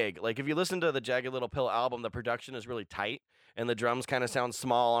 really big. Like if you listen to the Jagged Little Pill album, the production is really tight. And the drums kind of sound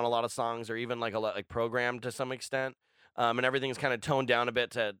small on a lot of songs, or even like programmed to some extent. And everything's kind of toned down a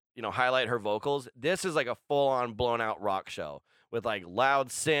bit to highlight her vocals. This is like a full-on blown-out rock show with like loud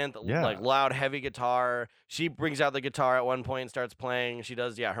synth, like loud heavy guitar. She brings out the guitar at one point and starts playing. She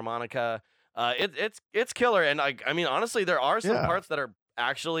does harmonica. It's killer. And honestly, there are some parts that are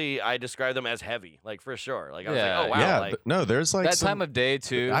actually, I describe them as heavy, like for sure. Like I was like, oh wow, yeah. No, there's like that time of day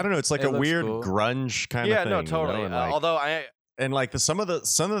too. I don't know. It's like a weird grunge kind of thing. Yeah, no, totally. Although some of the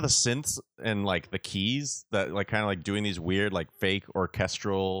synths and like the keys that like kind of like doing these weird like fake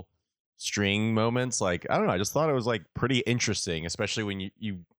orchestral string moments. Like I don't know. I just thought it was like pretty interesting, especially when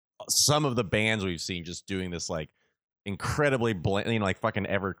you some of the bands we've seen just doing this like incredibly like fucking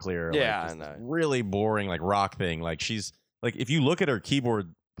Everclear. Yeah, like, really boring like rock thing. Like she's. Like if you look at her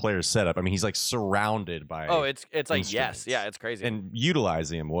keyboard player setup, he's like surrounded by. Oh, it's like yes, yeah, it's crazy and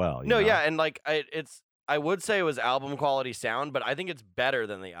utilizing him well. No, yeah, and like it's I would say it was album quality sound, but I think it's better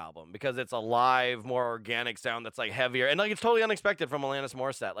than the album because it's a live, more organic sound that's like heavier and like it's totally unexpected from Alanis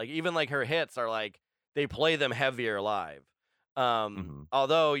Morissette. Like even like her hits are like they play them heavier live.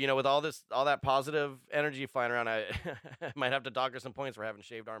 Although with all that positive energy flying around, I might have to dock her some points for having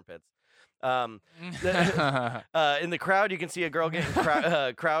shaved armpits. In the crowd, you can see a girl getting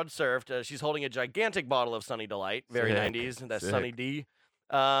crowd surfed. She's holding a gigantic bottle of Sunny Delight, very 90s. That's Sunny D.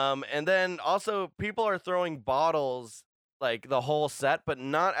 And then also people are throwing bottles like the whole set, but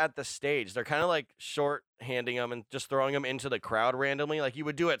not at the stage. They're kind of like short-handing them and just throwing them into the crowd randomly, like you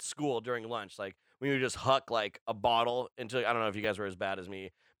would do at school during lunch. Like we would just huck like a bottle into. I don't know if you guys were as bad as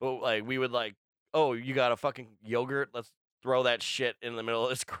me, but like we would like, oh, you got a fucking yogurt? Let's throw that shit in the middle of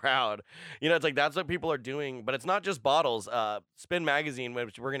this crowd. It's like that's what people are doing, but it's not just bottles. Spin Magazine,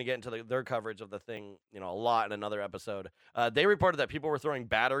 which we're going to get into their coverage of the thing, a lot in another episode. They reported that people were throwing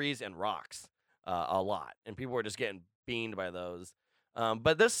batteries and rocks a lot, and people were just getting beamed by those.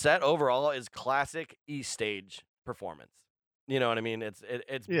 But this set overall is classic East Stage performance. You know what I mean? It's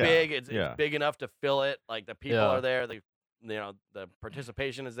big. It's big enough to fill it. Like the people are there. The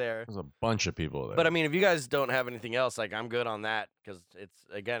participation is there. There's a bunch of people there. But I mean, if you guys don't have anything else, like I'm good on that because it's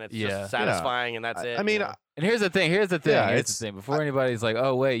just satisfying and that's it. I mean, and here's the thing. Before anybody's like,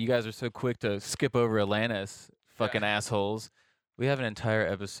 oh wait, you guys are so quick to skip over Alanis, fucking assholes. We have an entire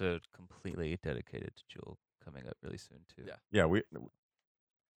episode completely dedicated to Jewel coming up really soon too.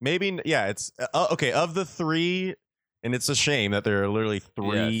 It's okay. Of the three, and it's a shame that there are literally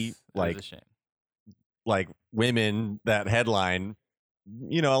three like women that headline.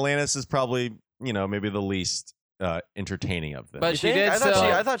 Alanis is probably maybe the least entertaining of them. But she did I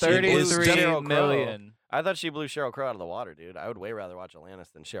thought she blew 33 million. I thought she blew Sheryl Crow out of the water, dude. I would way rather watch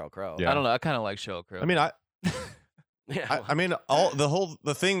Alanis than Sheryl Crow. I don't know. I kind of like Sheryl Crow. I mean,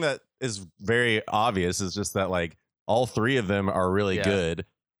 the thing that is very obvious is just that like all three of them are really good,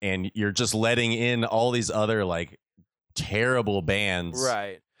 and you're just letting in all these other like terrible bands,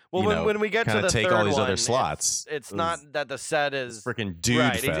 right? Well, when we get to the take third all these one, other slots, it's not that the set is freaking dude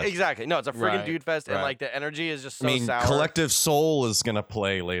right, fest. Exactly. No, it's a freaking dude fest, and like the energy is just so sour. Collective Soul is gonna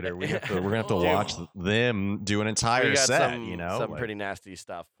play later. We're gonna have to watch them do an entire set. Some pretty nasty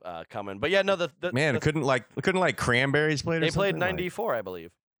stuff coming. But yeah, no, couldn't like Cranberries play? They played 94, I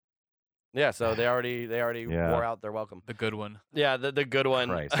believe. Yeah, so they already wore out their welcome. The good one. Yeah, the good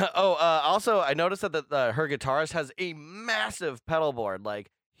one. Also, I noticed that her guitarist has a massive pedal board,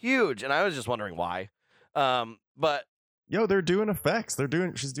 like huge, and I was just wondering why. But they're doing effects.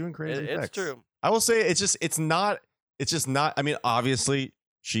 She's doing crazy effects. It's true. I will say it's just not. I mean, obviously,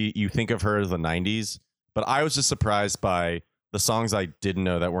 you think of her as the '90s, but I was just surprised by the songs I didn't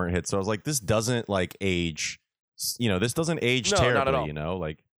know that weren't hits. So I was like, this doesn't like age. This doesn't age terribly. Not at all.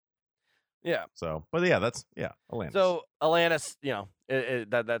 Like. Yeah. So, but Alanis. So Alanis,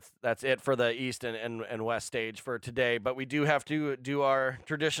 that's it for the East and West stage for today. But we do have to do our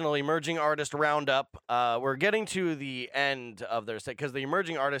traditional emerging artist roundup. We're getting to the end of their set because the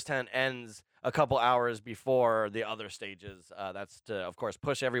emerging artist tent ends a couple hours before the other stages. That's to, of course,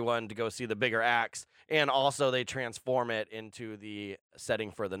 push everyone to go see the bigger acts, and also they transform it into the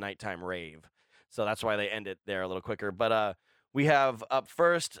setting for the nighttime rave. So that's why they end it there a little quicker. But we have up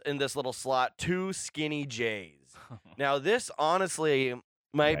first in this little slot 2 Skinny Jays. Now, this honestly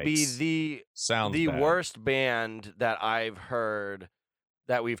might be the worst band that I've heard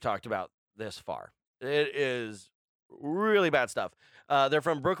that we've talked about this far. It is really bad stuff. They're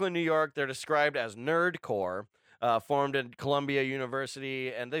from Brooklyn, New York. They're described as nerdcore, formed at Columbia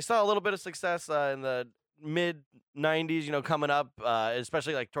University, and they saw a little bit of success in the mid 90s, coming up,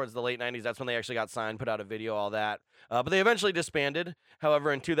 especially like towards the late 90s. That's when they actually got signed, put out a video, all that. But they eventually disbanded.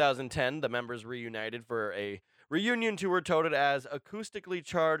 However, in 2010, the members reunited for a reunion tour touted as acoustically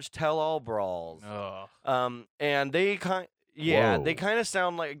charged tell-all brawls. And they they kind of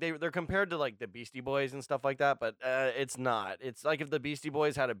sound like they're compared to like the Beastie Boys and stuff like that, but it's not. It's like if the Beastie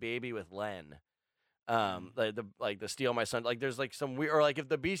Boys had a baby with Len. The Steal My Son, like there's like some weird, or like if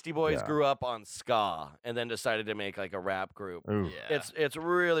the Beastie Boys grew up on ska and then decided to make like a rap group. It's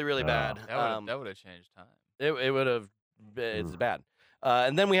really, really bad. That would have changed time. It would have. It's bad.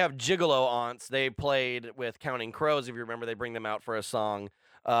 And then we have Gigolo Aunts. They played with Counting Crows. If you remember, they bring them out for a song.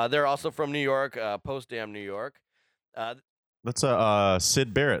 They're also from New York, Post Dam, New York. That's a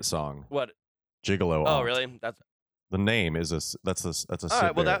Syd Barrett song. What? Gigolo. Oh, Aunt. really? That's the name is that's a all Syd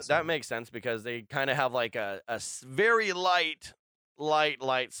right. Well, Barrett that makes sense because they kind of have like a very light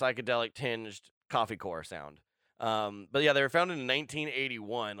psychedelic tinged coffeecore sound. But yeah, they were founded in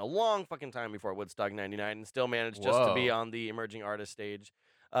 1981, a long fucking time before Woodstock '99, and still managed just to be on the emerging artist stage.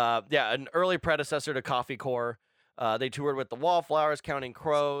 Yeah, an early predecessor to Coffee Core. They toured with the Wallflowers, Counting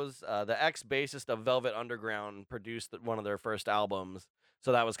Crows. The ex-bassist of Velvet Underground produced one of their first albums.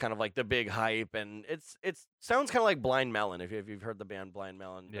 So that was kind of like the big hype, and it sounds kind of like Blind Melon if you've heard the band Blind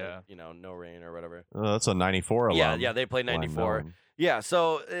Melon. Yeah. No Rain or whatever. That's a 94 alum. Yeah, they played 94. Yeah,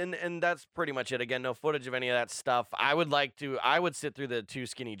 so and that's pretty much it. Again, no footage of any of that stuff. I would sit through the Two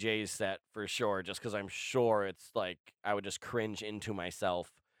Skinny Jays set for sure, just because I'm sure it's like I would just cringe into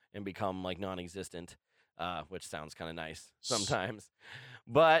myself and become like non-existent, which sounds kind of nice sometimes.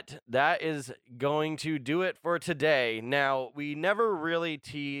 But that is going to do it for today. Now, we never really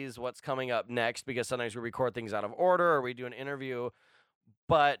tease what's coming up next because sometimes we record things out of order or we do an interview.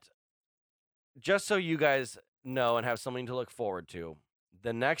 But just so you guys know and have something to look forward to,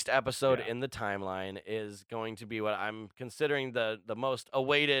 the next episode in the timeline is going to be what I'm considering the most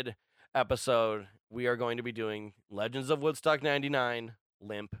awaited episode. We are going to be doing Legends of Woodstock 99,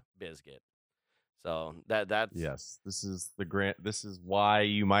 Limp Bizkit. So that's yes. This is why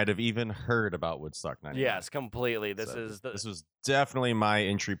you might have even heard about Woodstock 99. Yes, completely. This was definitely my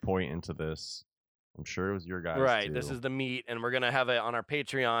entry point into this. I'm sure it was your guys. Right. too. This is the meat, and we're gonna have it on our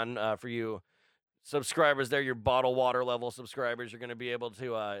Patreon for you subscribers. There, your bottle water level subscribers. You're gonna be able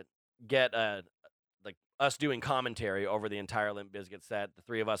to get like us doing commentary over the entire Limp Bizkit set. The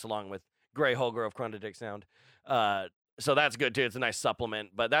three of us, along with Gray Holger of Chronodick Sound. So that's good too. It's a nice supplement,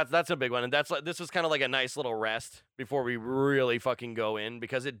 but that's a big one, and this was kind of like a nice little rest before we really fucking go in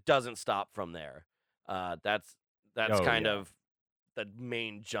because it doesn't stop from there. That's kind of the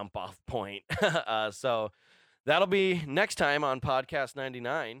main jump off point. So that'll be next time on Podcast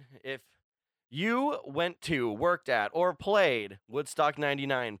 99. If you went to, worked at, or played Woodstock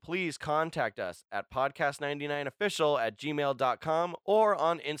 99, please contact us at podcast99official@gmail.com or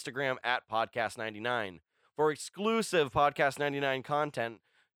on Instagram at podcast99. For exclusive Podcast 99 content,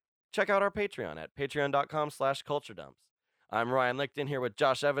 check out our Patreon at patreon.com/culturedumps. I'm Ryan Lichten here with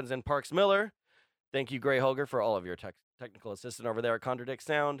Josh Evans and Parks Miller. Thank you, Gray Holger, for all of your technical assistance over there at Chronodick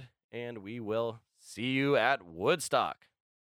Sound, and we will see you at Woodstock.